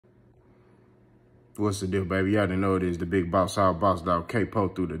What's the deal, baby? Y'all didn't know it is the big boss, our boss dog, K-Po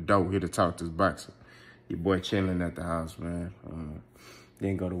through the door, here to talk to this boxer. Your boy chilling at the house, man.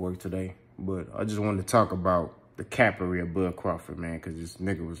 Didn't go to work today, but I just wanted to talk about the capery of Bud Crawford, man, because this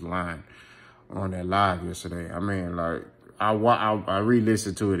nigga was lying on that live yesterday. I mean, like, I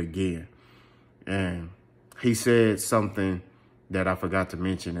re-listened to it again, and he said something that I forgot to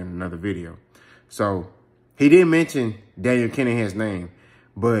mention in another video. So he didn't mention Daniel Kinahan's name,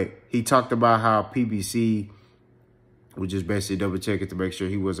 but he talked about how PBC was just basically double checking to make sure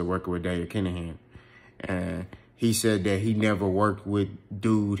he wasn't working with Daniel Kinahan. And he said that he never worked with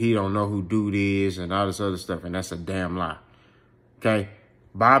dude. He don't know who dude is and all this other stuff. And that's a damn lie. Okay.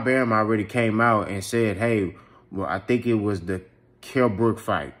 Bob Arum already came out and said, hey, well, I think it was the Kell Brook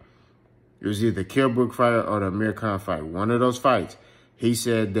fight. It was either the Kell Brook fight or the Amir Khan fight. One of those fights. He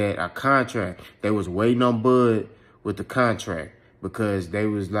said that a contract, they was waiting on Bud with the contract because they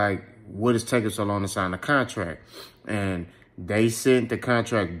was like, what is taking so long to sign the contract? And they sent the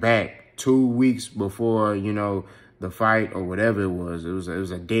contract back 2 weeks before, you know, the fight or whatever it was. It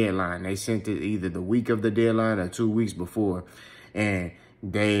was a deadline. They sent it either the week of the deadline or 2 weeks before. And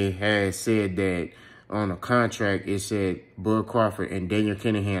they had said that on the contract, it said Bud Crawford and Daniel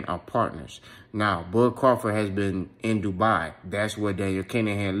Kinahan are partners. Now, Bud Crawford has been in Dubai. That's where Daniel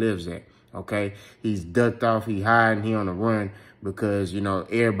Kinahan lives at, okay? He's ducked off. He hiding. He on the run because, you know,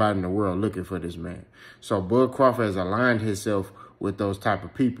 everybody in the world looking for this man. So Bud Crawford has aligned himself with those type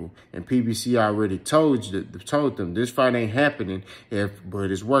of people. And PBC already told them this fight ain't happening if Bud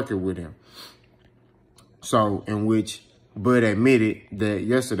is working with him. So, in which Bud admitted that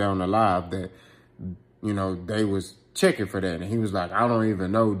yesterday on the live that, you know, they was checking for that. And he was like, I don't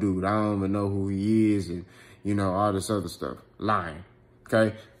even know, dude. I don't even know who he is. And, you know, all this other stuff. Lying.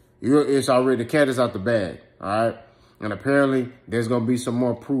 Okay? It's already, the cat is out the bag. All right? And apparently, there's going to be some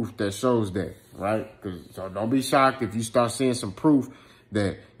more proof that shows that. Right? So don't be shocked if you start seeing some proof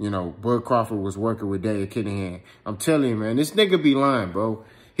that, you know, Bud Crawford was working with Daniel Kinahan. I'm telling you, man, this nigga be lying, bro.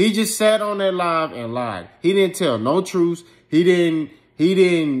 He just sat on that live and lied. He didn't tell no truths. He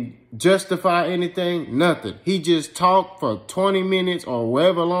didn't justify anything, nothing. He just talked for 20 minutes or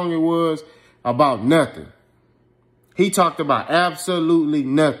however long it was about nothing. He talked about absolutely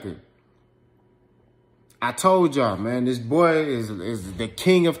nothing. I told y'all, man, this boy is the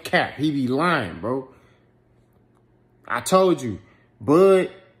king of cap. He be lying, bro. I told you. Bud,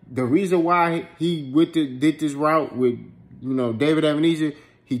 the reason why he did this route with, you know, David Ebenezer,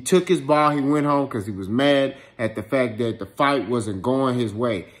 he took his ball, he went home because he was mad at the fact that the fight wasn't going his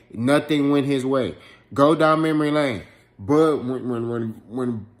way. Nothing went his way. Go down memory lane. Bud,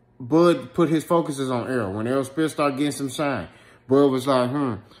 when Bud put his focuses on Errol, when Errol Spence started getting some shine, Bud was like,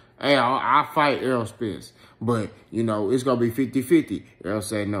 hey, I'll fight Errol Spence. But, you know, it's going to be 50-50. Errol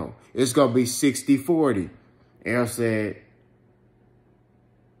said no. It's going to be 60-40. Errol said,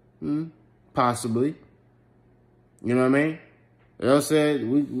 possibly. You know what I mean? Errol said,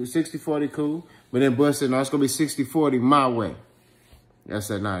 we 60-40 cool. But then Bud said, no, it's going to be 60-40 my way. I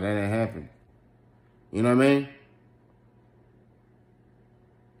said, nah, that ain't happening. You know what I mean?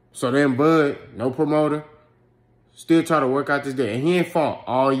 So then Bud, no promoter, still try to work out this day. And he ain't fought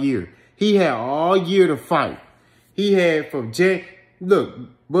all year. He had all year to fight. He had from look,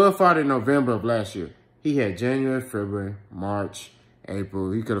 Bud fought in November of last year. He had January, February, March,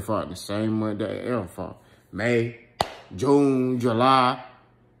 April. He could have fought in the same month that Errol fought. May, June, July.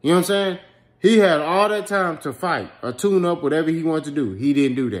 You know what I'm saying? He had all that time to fight or tune up whatever he wanted to do. He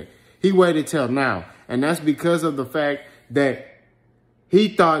didn't do that. He waited till now. And that's because of the fact that he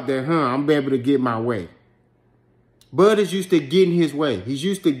thought that, I'm able to get my way. Bud is used to getting his way. He's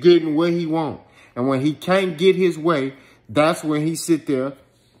used to getting what he wants. And when he can't get his way, that's when he sit there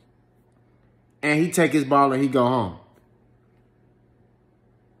and he take his ball and he go home.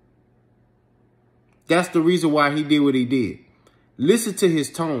 That's the reason why he did what he did. Listen to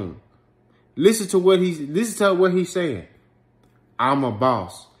his tone. Listen to what he's saying. I'm a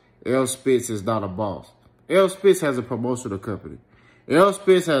boss. Errol Spence is not a boss. Errol Spence has a promotional company. Errol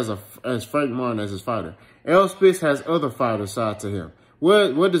Spence has Frank Martin as his fighter. Errol Spence has other fighters side to him.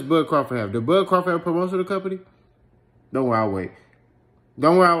 What does Bud Crawford have? Does Bud Crawford have a promotional company? Don't worry, I'll wait.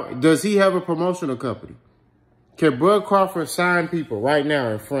 Don't worry. Does he have a promotional company? Can Bud Crawford sign people right now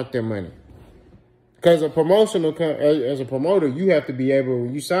and front their money? Because as a promoter, you have to be able,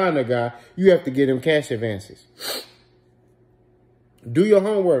 when you sign a guy, you have to get him cash advances. Do your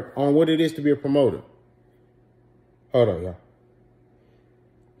homework on what it is to be a promoter. Hold on,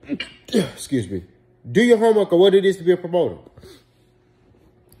 y'all. Excuse me. Do your homework on what it is to be a promoter.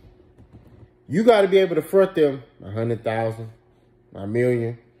 You got to be able to front them $100,000, $1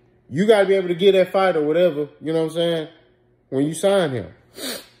 million. You got to be able to get that fight or whatever, you know what I'm saying, when you sign him.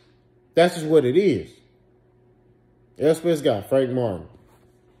 That's just what it is. Errol Spence got Frank Martin.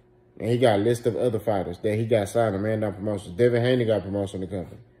 And he got a list of other fighters that he got signed on man down promotions. Devin Haney got a promotion in the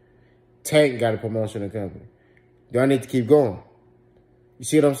company. Tank got a promotion in the company. Do I need to keep going? You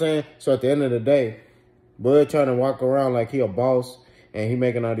see what I'm saying? So at the end of the day, Bud trying to walk around like he a boss and he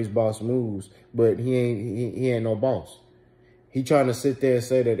making all these boss moves, but he ain't no boss. He trying to sit there and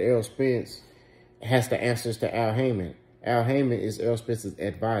say that Errol Spence has the answers to Al Heyman. Al Heyman is Errol Spence's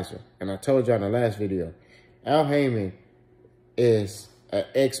advisor. And I told you in the last video, Al Heyman is an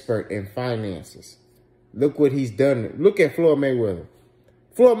expert in finances. Look what he's done. Look at Floyd Mayweather.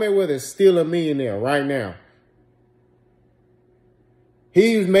 Floyd Mayweather is still a millionaire right now.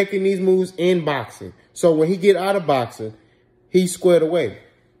 He was making these moves in boxing. So when he get out of boxing, he's squared away.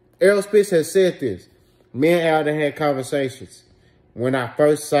 Errol Spence has said this. Me and Al had conversations. When I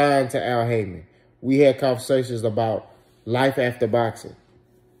first signed to Al Heyman, we had conversations about life after boxing.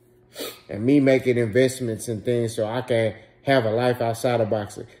 And me making investments and things so I can have a life outside of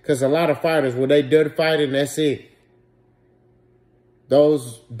boxing. Because a lot of fighters, when they done fighting, that's it.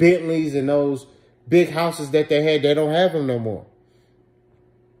 Those Bentleys and those big houses that they had, they don't have them no more.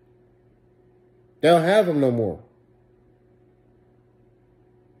 They don't have them no more.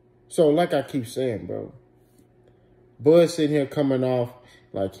 So like I keep saying, bro, Bud sitting here coming off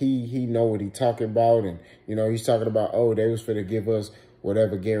like he know what he talking about. And, you know, he's talking about, oh, they was finna give us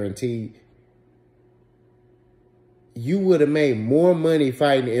whatever guaranteed. You would have made more money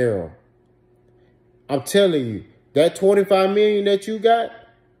fighting Errol. I'm telling you, that $25 million that you got,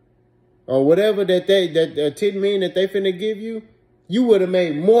 or whatever that $10 million that they finna give you, you would have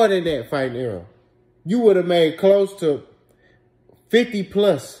made more than that fighting Errol. You would have made close to 50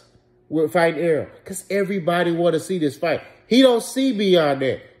 plus with fighting Errol. Because everybody want to see this fight. He don't see beyond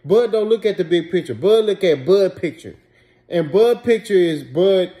that. Bud don't look at the big picture. Bud look at Bud picture. And Bud picture is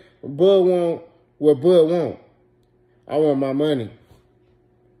Bud want what Bud want. I want my money.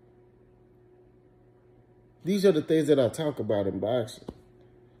 These are the things that I talk about in boxing.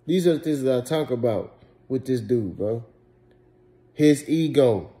 These are the things that I talk about with this dude, bro. His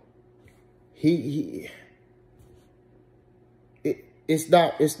ego. It's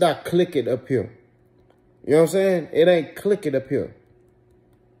not clicking up here. You know what I'm saying? It ain't clicking up here.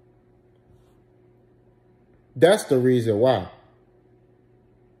 That's the reason why.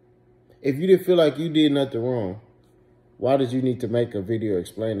 If you didn't feel like you did nothing wrong, why did you need to make a video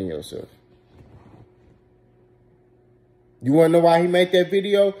explaining yourself? You want to know why he made that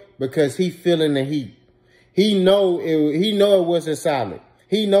video? Because he feeling the heat. He know it wasn't solid.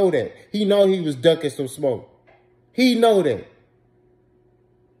 He know that. He know he was ducking some smoke. He know that.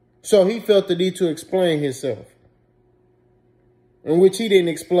 So he felt the need to explain himself. In which he didn't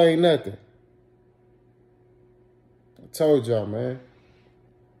explain nothing. I told y'all, man.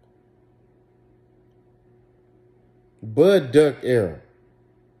 Bud ducked Errol.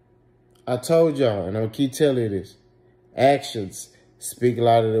 I told y'all, and I'm going to keep telling you this. Actions speak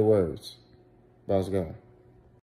louder than words. Boss gone.